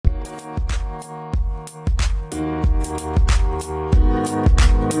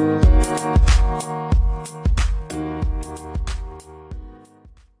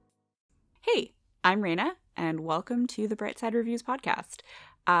I'm Raina, and welcome to the Brightside Reviews podcast.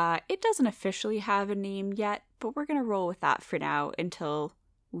 It doesn't officially have a name yet, but we're going to roll with that for now until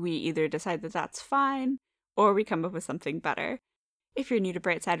we either decide that that's fine or we come up with something better. If you're new to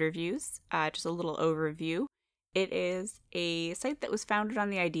Brightside Reviews, just a little overview. It is a site that was founded on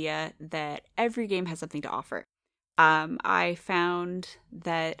the idea that every game has something to offer. I found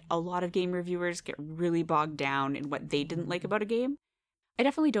that a lot of game reviewers get really bogged down in what they didn't like about a game. I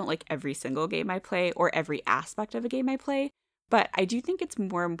definitely don't like every single game I play or every aspect of a game I play, but I do think it's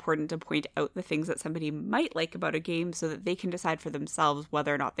more important to point out the things that somebody might like about a game so that they can decide for themselves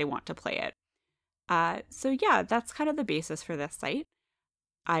whether or not they want to play it. So that's kind of the basis for this site.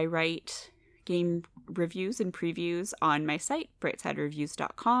 I write game reviews and previews on my site,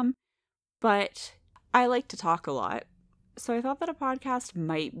 brightsidereviews.com, but I like to talk a lot, so I thought that a podcast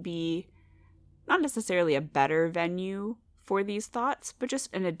might be not necessarily a better venue for these thoughts, but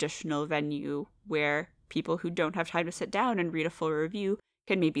just an additional venue where people who don't have time to sit down and read a full review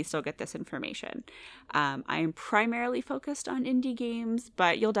can maybe still get this information. I am primarily focused on indie games,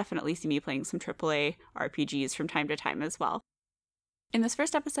 but you'll definitely see me playing some AAA RPGs from time to time as well. In this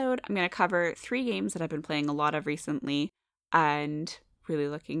first episode, I'm going to cover 3 games that I've been playing a lot of recently and really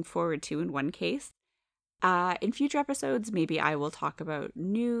looking forward to in one case. In future episodes, maybe I will talk about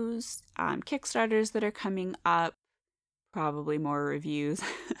news, Kickstarters that are coming up, probably more reviews.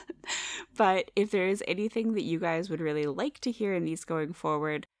 But if there is anything that you guys would really like to hear in these going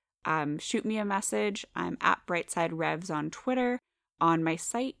forward, shoot me a message. I'm at Brightside Revs on Twitter. On my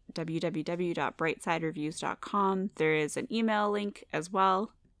site, www.brightsidereviews.com, there is an email link as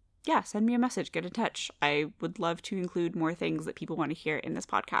well. Yeah, send me a message, get in touch. I would love to include more things that people want to hear in this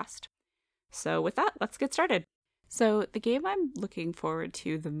podcast. So with that, let's get started. So the game I'm looking forward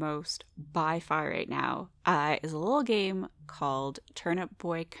to the most by far right now is a little game called Turnip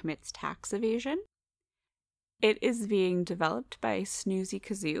Boy Commits Tax Evasion. It is being developed by Snoozy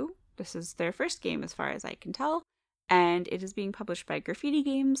Kazoo. This is their first game as far as I can tell, and it is being published by Graffiti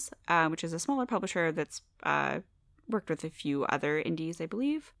Games, which is a smaller publisher that's worked with a few other indies, I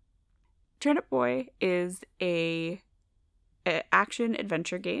believe. Turnip Boy is a action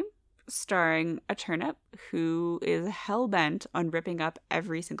adventure game starring a turnip who is hell-bent on ripping up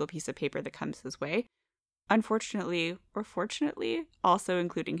every single piece of paper that comes his way. Unfortunately, or fortunately, also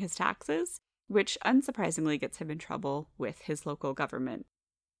including his taxes, which unsurprisingly gets him in trouble with his local government.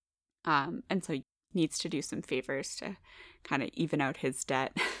 And so he needs to do some favors to kind of even out his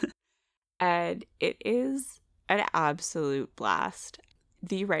debt. And it is an absolute blast.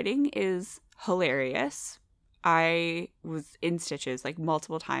 The writing is hilarious. I was in stitches like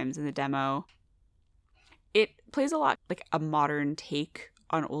multiple times in the demo. It plays a lot like a modern take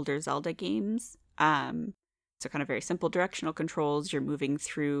on older Zelda games. So kind of very simple directional controls. You're moving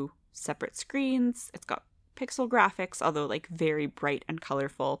through separate screens. It's got pixel graphics, although like very bright and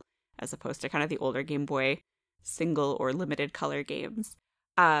colorful, as opposed to kind of the older Game Boy single or limited color games.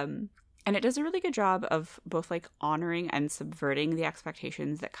 And it does a really good job of both like honoring and subverting the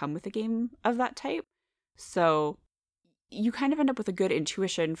expectations that come with a game of that type. So you kind of end up with a good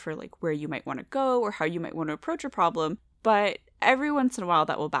intuition for like where you might want to go or how you might want to approach a problem, but every once in a while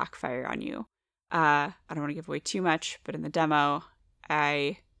that will backfire on you. I don't want to give away too much, but in the demo,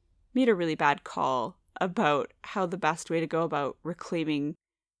 I made a really bad call about how the best way to go about reclaiming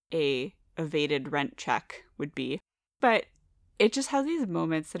a evaded rent check would be. But it just has these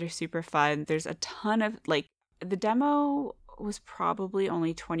moments that are super fun. There's a ton of like, the demo was probably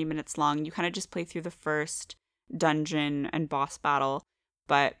only 20 minutes long. You kind of just play through the first dungeon and boss battle,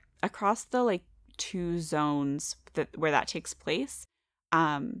 but across the like 2 zones where that takes place,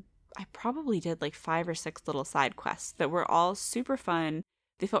 I probably did like 5 or 6 little side quests that were all super fun.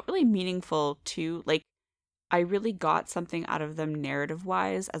 They felt really meaningful too. Like I really got something out of them narrative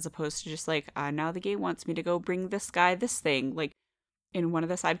wise, as opposed to just like, now the game wants me to go bring this guy this thing. Like in one of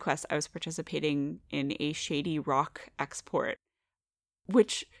the side quests, I was participating in a shady rock export,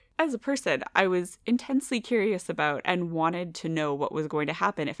 which as a person, I was intensely curious about and wanted to know what was going to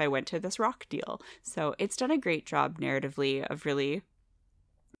happen if I went to this rock deal. So it's done a great job narratively of really,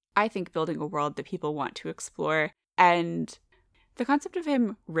 I think, building a world that people want to explore. And the concept of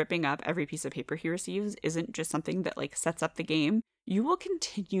him ripping up every piece of paper he receives isn't just something that like sets up the game. You will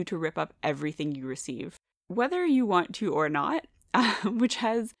continue to rip up everything you receive, whether you want to or not, which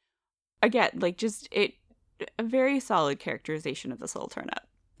has, again, like just a very solid characterization of this little turnip.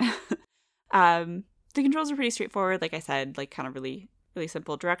 The controls are pretty straightforward, like I said, like kind of really, really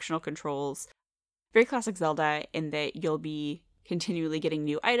simple directional controls. Very classic Zelda in that you'll be continually getting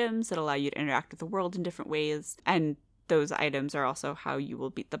new items that allow you to interact with the world in different ways. And those items are also how you will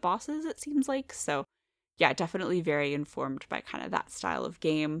beat the bosses, it seems like. So yeah, definitely very informed by kind of that style of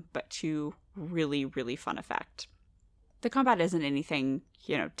game, but to really, really fun effect. The combat isn't anything,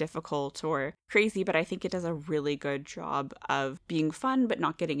 difficult or crazy, but I think it does a really good job of being fun but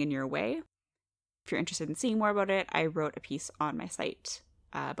not getting in your way. If you're interested in seeing more about it, I wrote a piece on my site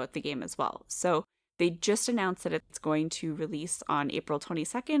about the game as well. So they just announced that it's going to release on April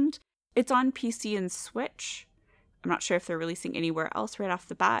 22nd. It's on PC and Switch. I'm not sure if they're releasing anywhere else right off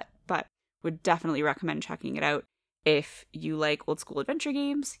the bat, but would definitely recommend checking it out if you like old school adventure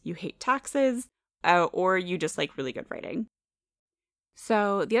games, you hate taxes, or you just like really good writing.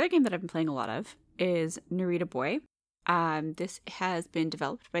 So the other game that I've been playing a lot of is Narita Boy. This has been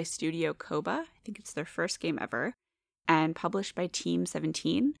developed by Studio Koba. I think it's their first game ever, and published by Team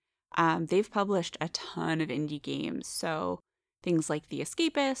 17. They've published a ton of indie games, so things like The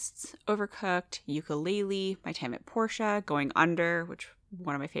Escapists, Overcooked, Yooka-Laylee, My Time at Portia, Going Under, which was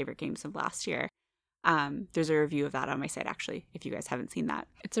one of my favorite games of last year. There's a review of that on my site, actually, if you guys haven't seen that.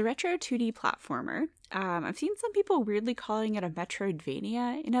 It's a retro 2D platformer. I've seen some people weirdly calling it a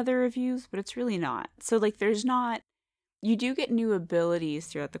Metroidvania in other reviews, but it's really not. So, you do get new abilities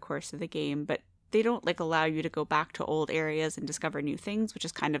throughout the course of the game, but they don't, allow you to go back to old areas and discover new things, which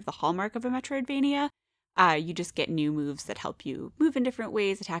is kind of the hallmark of a Metroidvania. You just get new moves that help you move in different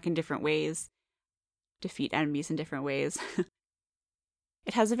ways, attack in different ways, defeat enemies in different ways.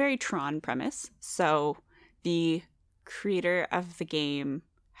 It has a very Tron premise, so the creator of the game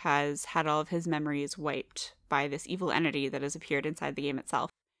has had all of his memories wiped by this evil entity that has appeared inside the game itself,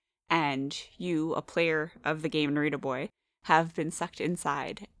 and you, a player of the game Narita Boy, have been sucked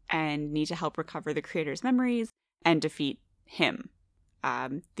inside and need to help recover the creator's memories and defeat him,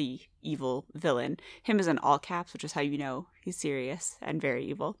 the evil villain. Him is in all caps, which is how you know he's serious and very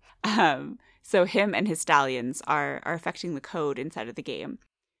evil. So him and his stallions are affecting the code inside of the game.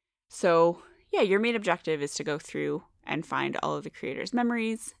 So yeah, your main objective is to go through and find all of the creator's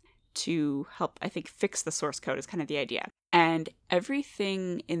memories to help, I think, fix the source code is kind of the idea. And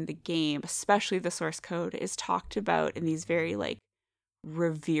everything in the game, especially the source code, is talked about in these very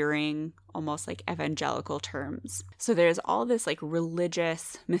revering, almost evangelical terms. So there's all this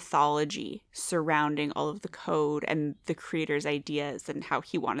religious mythology surrounding all of the code and the creator's ideas and how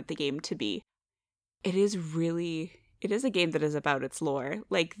he wanted the game to be. It is a game that is about its lore.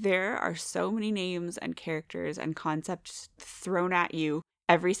 There are so many names and characters and concepts thrown at you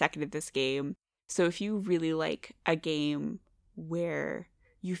every second of this game. So if you really like a game where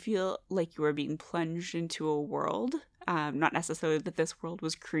you feel like you are being plunged into a world, not necessarily that this world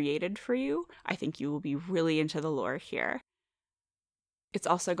was created for you, I think you will be really into the lore here. It's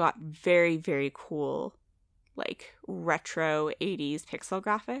also got very, very cool, retro 80s pixel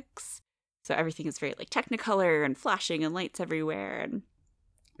graphics. So everything is very Technicolor and flashing and lights everywhere, and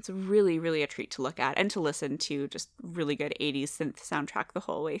it's really, really a treat to look at and to listen to. Just really good 80s synth soundtrack the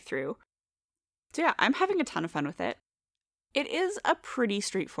whole way through. So yeah, I'm having a ton of fun with it. It is a pretty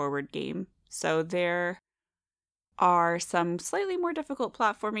straightforward game, so there are some slightly more difficult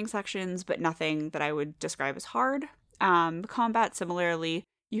platforming sections, but nothing that I would describe as hard. The combat, similarly,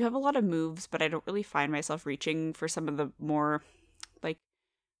 you have a lot of moves, but I don't really find myself reaching for some of the more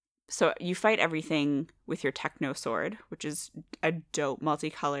so you fight everything with your techno sword, which is a dope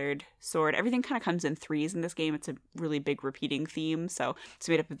multicolored sword. Everything kind of comes in threes in this game. It's a really big repeating theme. So it's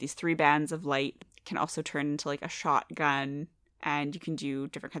made up of these 3 bands of light. It can also turn into a shotgun, and you can do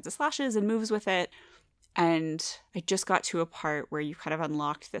different kinds of slashes and moves with it. And I just got to a part where you kind of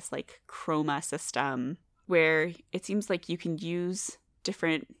unlocked this chroma system where it seems like you can use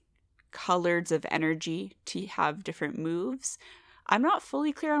different colors of energy to have different moves. I'm not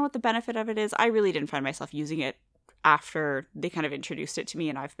fully clear on what the benefit of it is. I really didn't find myself using it after they kind of introduced it to me,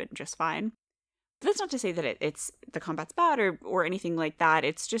 and I've been just fine. But that's not to say that it's the combat's bad or anything like that.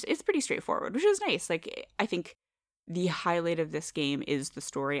 It's pretty straightforward, which is nice. I think the highlight of this game is the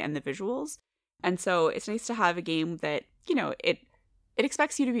story and the visuals. And so it's nice to have a game that, it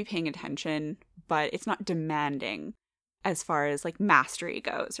expects you to be paying attention, but it's not demanding as far as mastery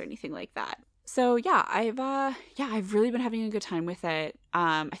goes or anything like that. So yeah, I've really been having a good time with it.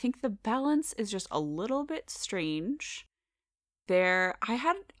 I think the balance is just a little bit strange. I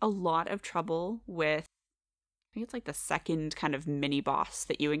had a lot of trouble with, I think it's the second kind of mini boss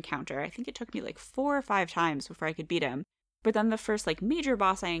that you encounter. I think it took me 4 or 5 times before I could beat him. But then the first major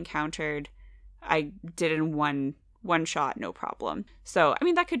boss I encountered, I did in one shot, no problem. So, I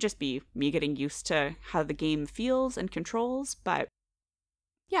mean, that could just be me getting used to how the game feels and controls, but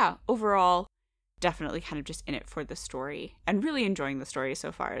yeah, overall, definitely kind of just in it for the story and really enjoying the story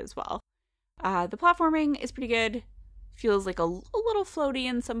so far as well. The platforming is pretty good. feels like a little floaty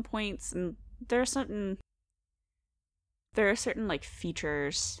in some points, and there are certain like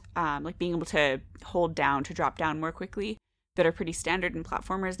features, like being able to hold down to drop down more quickly, that are pretty standard in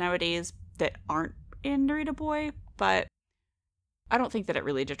platformers nowadays that aren't in Narita Boy, but I don't think that it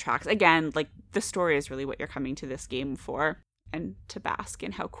really detracts. Again, like, the story is really what you're coming to this game for, and to bask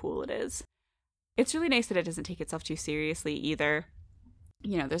in how cool it is. It's really nice that it doesn't take itself too seriously either.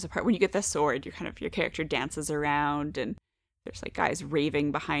 You know, there's a part when you get the sword, your character dances around, and there's like guys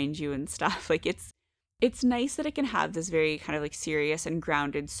raving behind you and stuff. Like, it's nice that it can have this very kind of like serious and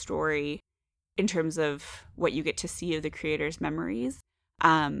grounded story in terms of what you get to see of the creator's memories,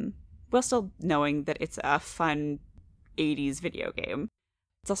 while still knowing that it's a fun 80s video game.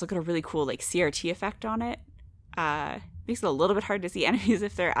 It's also got a really cool like CRT effect on it. Makes it a little bit hard to see enemies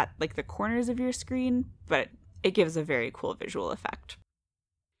if they're at like the corners of your screen, but it gives a very cool visual effect.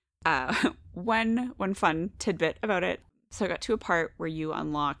 One fun tidbit about it. So I got to a part where you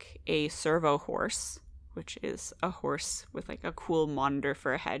unlock a servo horse, which is a horse with like a cool monitor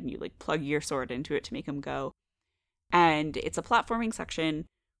for a head, and you like plug your sword into it to make him go. And it's a platforming section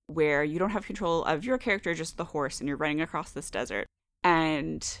where you don't have control of your character, just the horse, and you're running across this desert.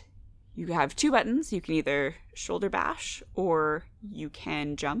 And you have two buttons. You can either shoulder bash or you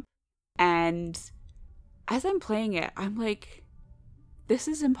can jump. And as I'm playing it, I'm like, this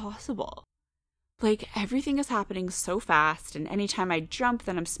is impossible. Like, everything is happening so fast, and anytime I jump,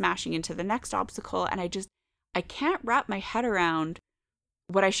 then I'm smashing into the next obstacle, and I can't wrap my head around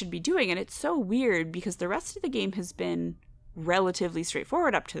what I should be doing. And it's so weird because the rest of the game has been relatively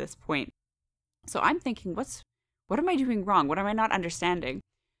straightforward up to this point. So I'm thinking, what am I doing wrong? What am I not understanding?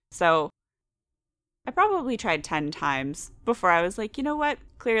 So I probably tried 10 times before I was like, you know what?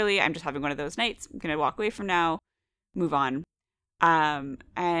 Clearly, I'm just having one of those nights. I'm going to walk away from now, move on.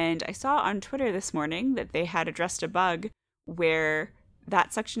 And I saw on Twitter this morning that they had addressed a bug where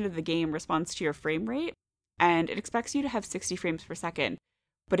that section of the game responds to your frame rate, and it expects you to have 60 frames per second.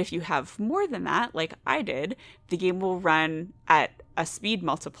 But if you have more than that, like I did, the game will run at a speed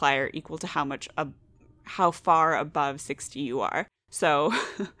multiplier equal to how far above 60 you are. So,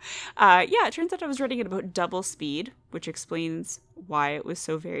 it turns out I was running at about double speed, which explains why it was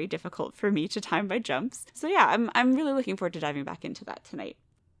so very difficult for me to time my jumps. So yeah, I'm really looking forward to diving back into that tonight.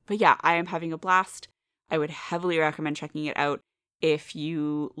 But yeah, I am having a blast. I would heavily recommend checking it out if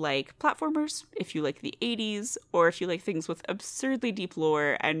you like platformers, if you like the 80s, or if you like things with absurdly deep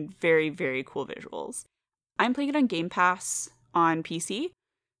lore and very, very cool visuals. I'm playing it on Game Pass on PC,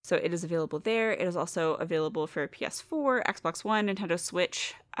 so it is available there. It is also available for PS4, Xbox One, Nintendo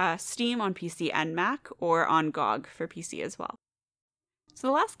Switch, Steam on PC and Mac, or on GOG for PC as well. So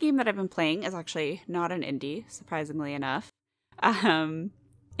the last game that I've been playing is actually not an indie, surprisingly enough.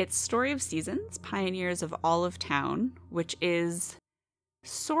 It's Story of Seasons, Pioneers of Olive Town, which is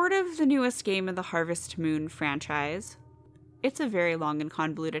sort of the newest game in the Harvest Moon franchise. It's a very long and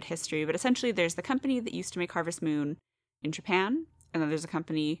convoluted history, but essentially there's the company that used to make Harvest Moon in Japan, and then there's a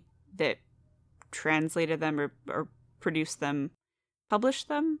company that translated them or produced them, published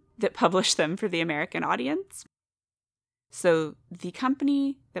them for the American audience. So the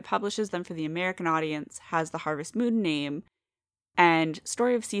company that publishes them for the American audience has the Harvest Moon name, and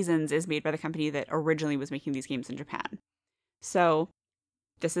Story of Seasons is made by the company that originally was making these games in Japan. So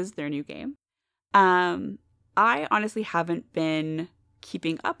this is their new game. I honestly haven't been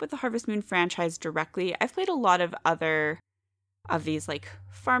keeping up with the Harvest Moon franchise directly. I've played a lot of other of these like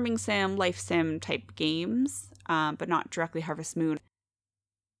farming sim, life sim type games, but not directly Harvest Moon.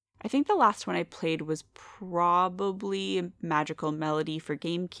 I think the last one I played was probably Magical Melody for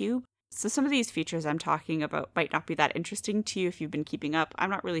GameCube. So some of these features I'm talking about might not be that interesting to you if you've been keeping up. I'm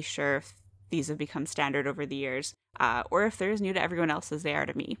not really sure if these have become standard over the years, or if they're as new to everyone else as they are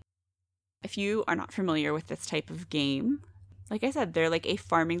to me. If you are not familiar with this type of game, like I said, they're like a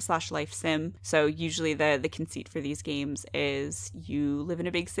farming/life sim. So usually the conceit for these games is you live in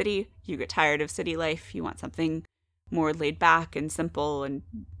a big city, you get tired of city life, you want something more laid back and simple and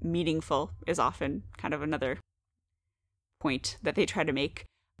meaningful is often kind of another point that they try to make.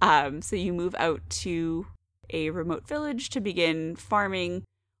 So you move out to a remote village to begin farming,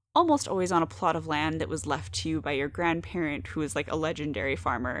 almost always on a plot of land that was left to you by your grandparent, who is like a legendary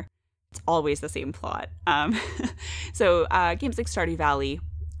farmer. It's always the same plot. So games like Stardew Valley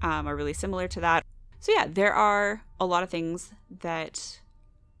are really similar to that. So yeah, there are a lot of things that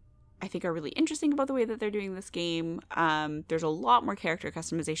I think are really interesting about the way that they're doing this game. There's a lot more character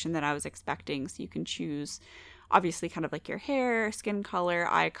customization than I was expecting. So you can choose, obviously, kind of like your hair, skin color,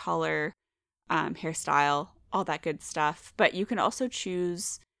 eye color, hairstyle, all that good stuff. But you can also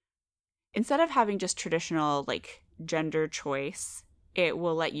choose, instead of having just traditional like gender choice. It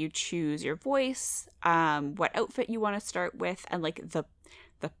will let you choose your voice, what outfit you want to start with, and like the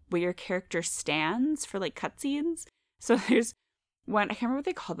where your character stands for like cutscenes. So there's one, I can't remember what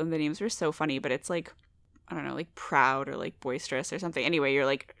they called them. The names were so funny, but it's like, I don't know, like proud or like boisterous or something. Anyway, your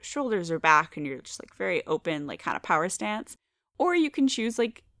like shoulders are back and you're just like very open, like kind of power stance. Or you can choose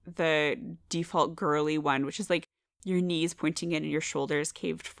like the default girly one, which is like your knees pointing in and your shoulders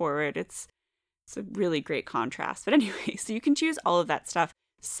caved forward. It's a really great contrast. But anyway, so you can choose all of that stuff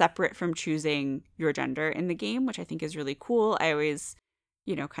separate from choosing your gender in the game, which I think is really cool. I always,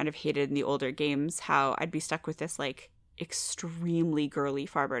 kind of hated in the older games how I'd be stuck with this like extremely girly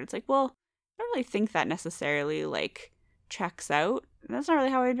Farbird. It's like, well, I don't really think that necessarily like checks out. That's not really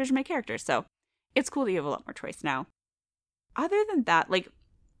how I envision my character. So it's cool that you have a lot more choice now. Other than that,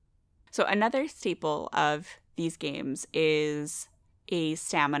 so another staple of these games is a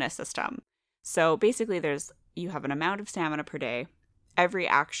stamina system. So basically you have an amount of stamina per day. Every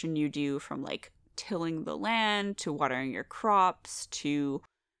action you do, from like tilling the land to watering your crops to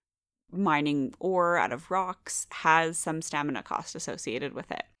mining ore out of rocks, has some stamina cost associated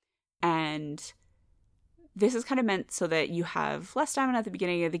with it. And this is kind of meant so that you have less stamina at the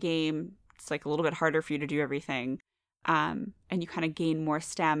beginning of the game. It's like a little bit harder for you to do everything. And you kind of gain more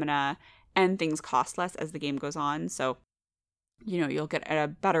stamina and things cost less as the game goes on. So, you'll get a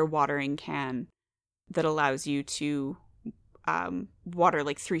better watering can that allows you to water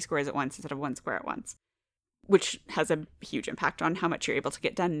like 3 squares at once instead of 1 square at once, which has a huge impact on how much you're able to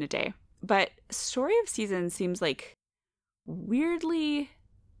get done in a day. But Story of Seasons seems like weirdly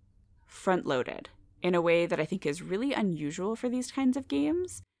front-loaded in a way that I think is really unusual for these kinds of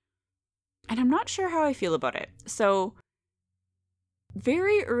games. And I'm not sure how I feel about it. So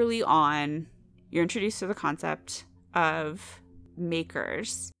very early on, you're introduced to the concept of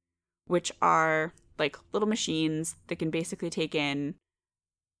makers, which are like little machines that can basically take in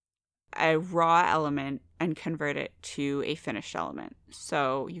a raw element and convert it to a finished element.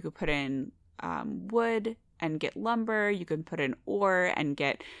 So you could put in wood and get lumber. You can put in ore and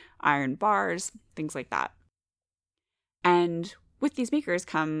get iron bars, things like that. And with these makers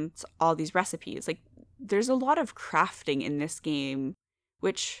comes all these recipes. Like, there's a lot of crafting in this game,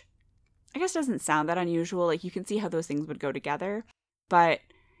 which I guess doesn't sound that unusual. Like, you can see how those things would go together. But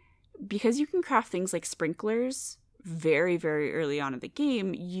because you can craft things like sprinklers very, very early on in the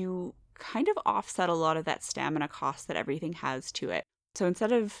game, you kind of offset a lot of that stamina cost that everything has to it. So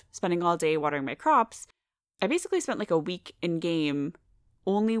instead of spending all day watering my crops, I basically spent like a week in game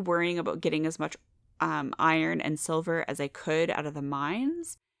only worrying about getting as much iron and silver as I could out of the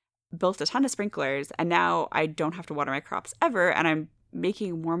mines, built a ton of sprinklers, and now I don't have to water my crops ever, and I'm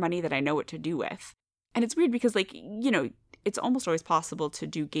making more money than I know what to do with. And it's weird because, like, it's almost always possible to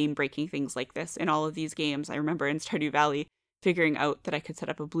do game-breaking things like this in all of these games. I remember in Stardew Valley figuring out that I could set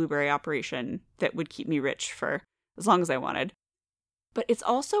up a blueberry operation that would keep me rich for as long as I wanted. But it's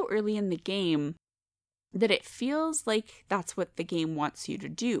also early in the game that it feels like that's what the game wants you to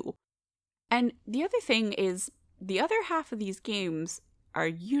do. And the other thing is, the other half of these games are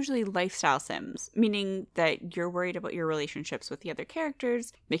usually lifestyle sims, meaning that you're worried about your relationships with the other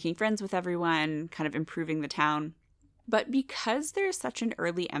characters, making friends with everyone, kind of improving the town. But because there's such an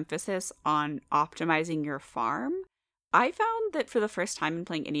early emphasis on optimizing your farm, I found that for the first time in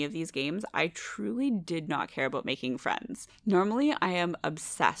playing any of these games, I truly did not care about making friends. Normally, I am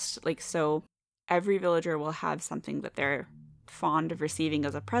obsessed. So every villager will have something that they're fond of receiving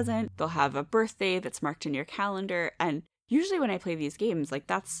as a present. They'll have a birthday that's marked in your calendar. And usually when I play these games,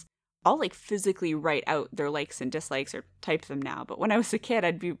 I'll physically write out their likes and dislikes or type them now. But when I was a kid,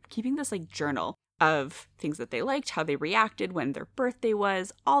 I'd be keeping this journal of things that they liked, how they reacted, when their birthday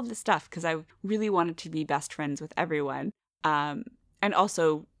was, all this stuff, because I really wanted to be best friends with everyone. And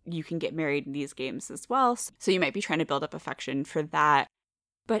also, you can get married in these games as well. So you might be trying to build up affection for that.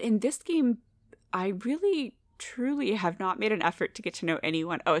 But in this game, I really, truly have not made an effort to get to know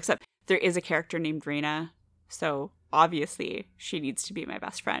anyone. Oh, except there is a character named Reina. So obviously, she needs to be my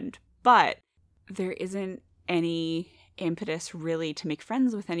best friend. But there isn't any impetus really to make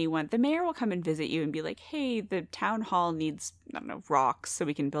friends with anyone. The mayor will come and visit you and be like, hey, the town hall needs, rocks so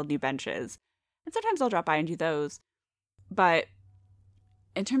we can build new benches. And sometimes I'll drop by and do those. But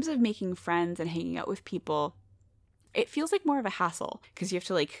in terms of making friends and hanging out with people, it feels like more of a hassle because you have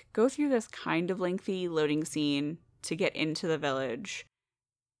to go through this kind of lengthy loading scene to get into the village,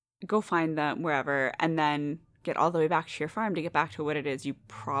 go find them wherever, and then get all the way back to your farm to get back to what it is you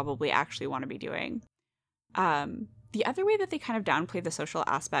probably actually want to be doing. The other way that they kind of downplay the social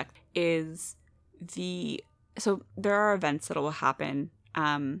aspect is so there are events that will happen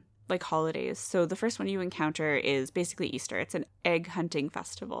like holidays. So the first one you encounter is basically Easter. It's an egg hunting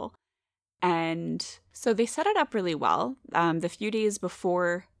festival. And so they set it up really well. The few days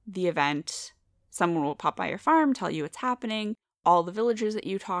before the event, someone will pop by your farm, tell you what's happening. All the villagers that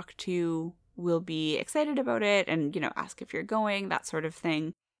you talk to will be excited about it and, ask if you're going, that sort of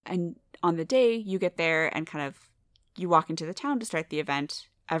thing. And on the day you get there and kind of you walk into the town to start the event,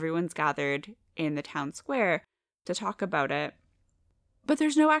 everyone's gathered in the town square to talk about it. But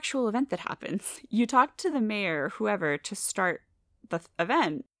there's no actual event that happens. You talk to the mayor, whoever, to start the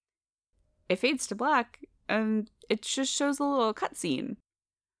event. It fades to black and it just shows a little cutscene.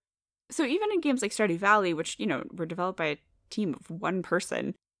 So even in games like Stardew Valley, which, were developed by a team of one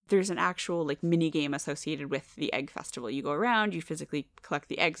person, there's an actual mini game associated with the egg festival. You go around, you physically collect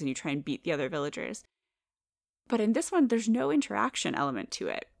the eggs, and you try and beat the other villagers. But in this one, there's no interaction element to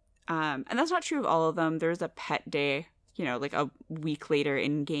it. And that's not true of all of them. There's a pet day, a week later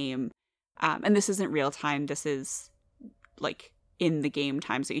in game. And this isn't real time. This is in the game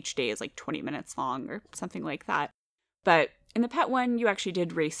time. So each day is 20 minutes long or something like that. But in the pet one, you actually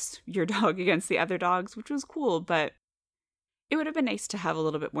did race your dog against the other dogs, which was cool. But it would have been nice to have a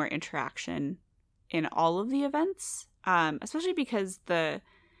little bit more interaction in all of the events, especially because the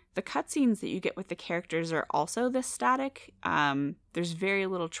cutscenes that you get with the characters are also this static. There's very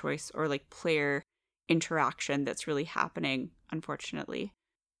little choice or player interaction that's really happening, unfortunately.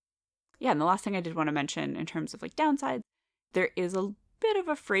 Yeah, and the last thing I did want to mention in terms of downsides, there is a bit of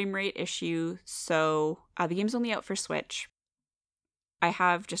a frame rate issue. So the game's only out for Switch. I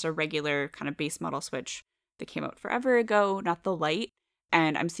have just a regular kind of base model Switch that came out forever ago, not the Lite,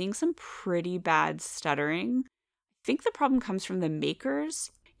 and I'm seeing some pretty bad stuttering. I think the problem comes from the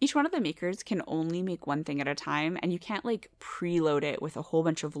makers. Each one of the makers can only make one thing at a time, and you can't preload it with a whole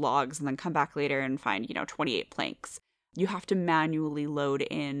bunch of logs and then come back later and find, 28 planks. You have to manually load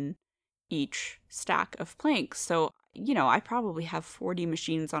in each stack of planks. So, I probably have 40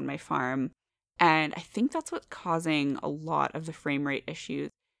 machines on my farm, and I think that's what's causing a lot of the frame rate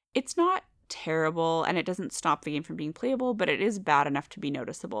issues. It's not terrible, and it doesn't stop the game from being playable, but it is bad enough to be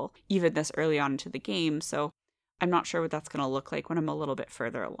noticeable, even this early on into the game, so I'm not sure what that's going to look like when I'm a little bit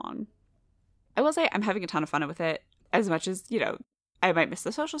further along. I will say I'm having a ton of fun with it, as much as, I might miss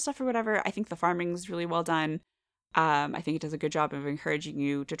the social stuff or whatever. I think the farming is really well done. I think it does a good job of encouraging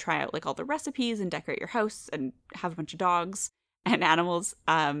you to try out all the recipes and decorate your house and have a bunch of dogs and animals,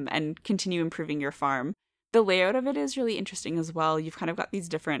 and continue improving your farm. The layout of it is really interesting as well. You've kind of got these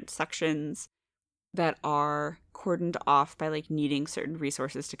different sections that are cordoned off by needing certain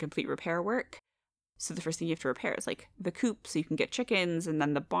resources to complete repair work. So the first thing you have to repair is the coop, so you can get chickens, and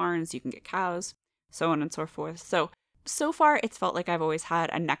then the barn, so you can get cows, so on and so forth. So far it's felt like I've always had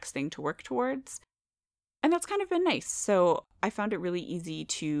a next thing to work towards. And that's kind of been nice. So I found it really easy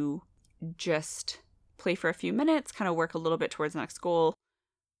to just play for a few minutes, kind of work a little bit towards the next goal,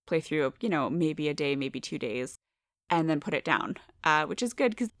 play through, maybe a day, maybe 2 days, and then put it down, which is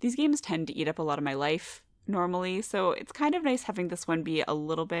good because these games tend to eat up a lot of my life normally. So it's kind of nice having this one be a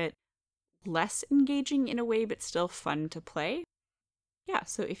little bit less engaging in a way, but still fun to play. Yeah,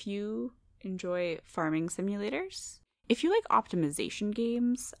 so if you enjoy farming simulators, if you like optimization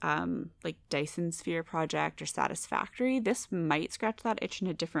games, like Dyson Sphere Project or Satisfactory, this might scratch that itch in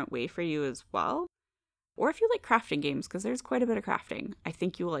a different way for you as well. Or if you like crafting games, because there's quite a bit of crafting, I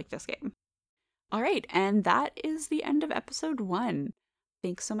think you will like this game. All right, and that is the end of episode 1.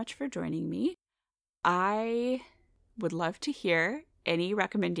 Thanks so much for joining me. I would love to hear any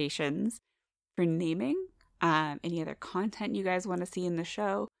recommendations for naming, any other content you guys want to see in the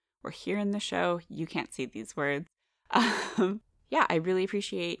show or hear in the show. You can't see these words. Yeah, I really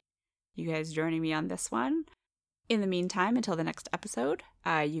appreciate you guys joining me on this one. In the meantime, until the next episode,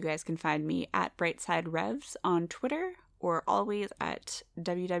 you guys can find me at Brightside Revs on Twitter or always at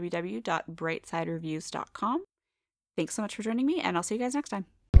www.brightsidereviews.com. Thanks so much for joining me, and I'll see you guys next time.